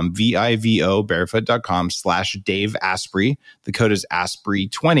vivobarefoot.com, VIVO barefoot.com/Dave Asprey. The code is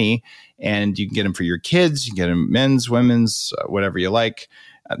Asprey20, and you can get them for your kids. You can get them men's, women's, whatever you like.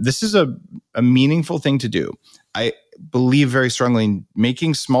 This is a meaningful thing to do. I believe very strongly in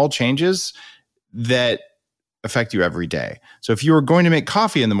making small changes that affect you every day. So if you were going to make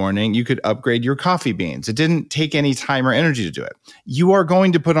coffee in the morning, you could upgrade your coffee beans. It didn't take any time or energy to do it. You are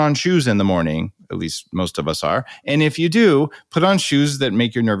going to put on shoes in the morning, at least most of us are. And if you do, put on shoes that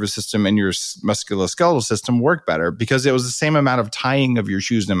make your nervous system and your musculoskeletal system work better, because it was the same amount of tying of your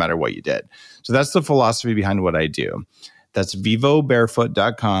shoes no matter what you did. So that's the philosophy behind what I do. That's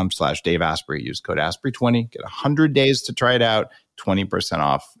vivobarefoot.com/Dave Asprey. Use code Asprey20. Get 100 days to try it out, 20%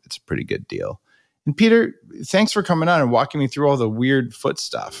 off. It's a pretty good deal. And Peter, thanks for coming on and walking me through all the weird foot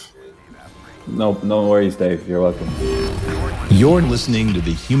stuff. No worries, Dave. You're welcome. You're listening to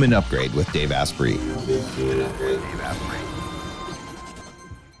The Human Upgrade with Dave Asprey.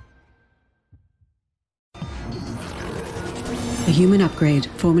 The Human Upgrade,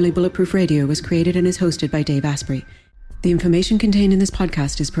 formerly Bulletproof Radio, was created and is hosted by Dave Asprey. The information contained in this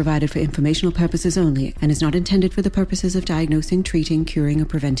podcast is provided for informational purposes only and is not intended for the purposes of diagnosing, treating, curing, or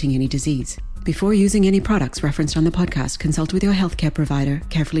preventing any disease. Before using any products referenced on the podcast, consult with your healthcare provider,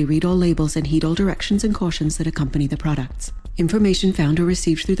 carefully read all labels, and heed all directions and cautions that accompany the products. Information found or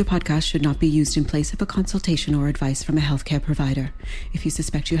received through the podcast should not be used in place of a consultation or advice from a healthcare provider. If you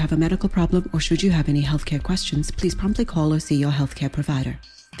suspect you have a medical problem or should you have any healthcare questions, please promptly call or see your healthcare provider.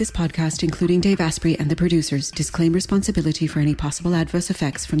 This podcast, including Dave Asprey and the producers, disclaim responsibility for any possible adverse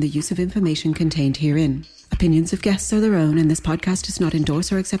effects from the use of information contained herein. Opinions of guests are their own, and this podcast does not endorse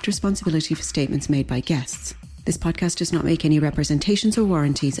or accept responsibility for statements made by guests. This podcast does not make any representations or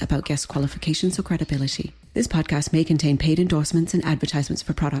warranties about guest qualifications or credibility. This podcast may contain paid endorsements and advertisements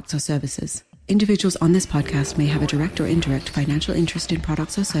for products or services. Individuals on this podcast may have a direct or indirect financial interest in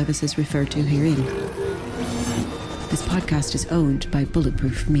products or services referred to herein. This podcast is owned by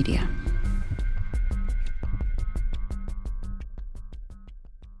Bulletproof Media.